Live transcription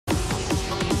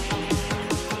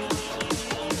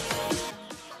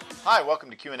Hi, welcome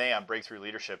to Q&A on Breakthrough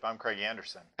Leadership. I'm Craig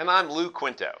Anderson. And I'm Lou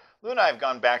Quinto. Lou and I have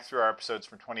gone back through our episodes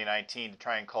from 2019 to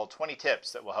try and cull 20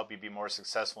 tips that will help you be more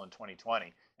successful in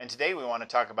 2020. And today we want to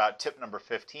talk about tip number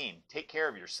 15, take care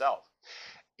of yourself.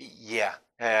 Yeah,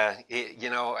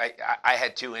 I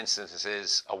had two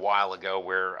instances a while ago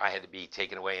where I had to be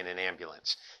taken away in an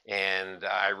ambulance. And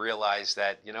I realized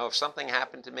that, if something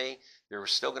happened to me, there were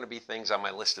still going to be things on my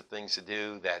list of things to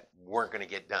do that weren't going to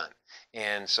get done.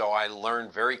 And so I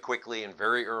learned very quickly and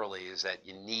very early is that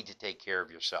you need to take care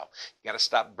of yourself. You got to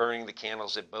stop burning the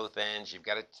candles at both ends. You've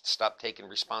got to stop taking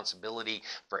responsibility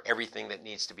for everything that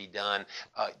needs to be done.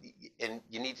 And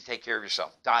you need to take care of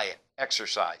yourself. Diet,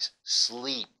 exercise,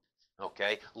 sleep,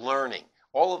 okay, learning.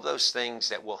 All of those things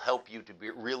that will help you to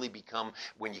really become,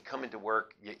 when you come into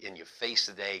work and you face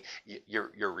the day,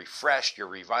 you're refreshed, you're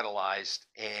revitalized,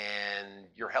 and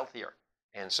you're healthier.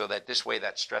 And so that this way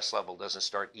that stress level doesn't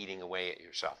start eating away at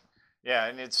yourself. Yeah,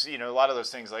 and it's, a lot of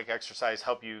those things like exercise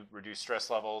help you reduce stress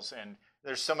levels. And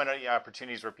there's so many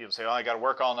opportunities where people say, oh, I got to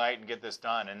work all night and get this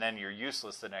done. And then you're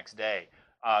useless the next day.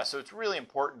 So it's really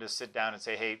important to sit down and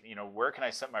say, hey, where can I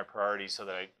set my priorities so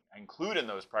that I include in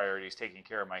those priorities taking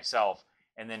care of myself,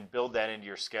 and then build that into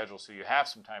your schedule so you have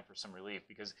some time for some relief,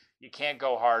 because you can't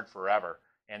go hard forever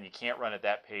and you can't run at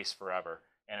that pace forever.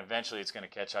 And eventually it's going to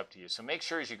catch up to you. So make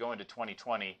sure as you go into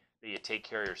 2020 that you take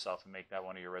care of yourself and make that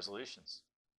one of your resolutions.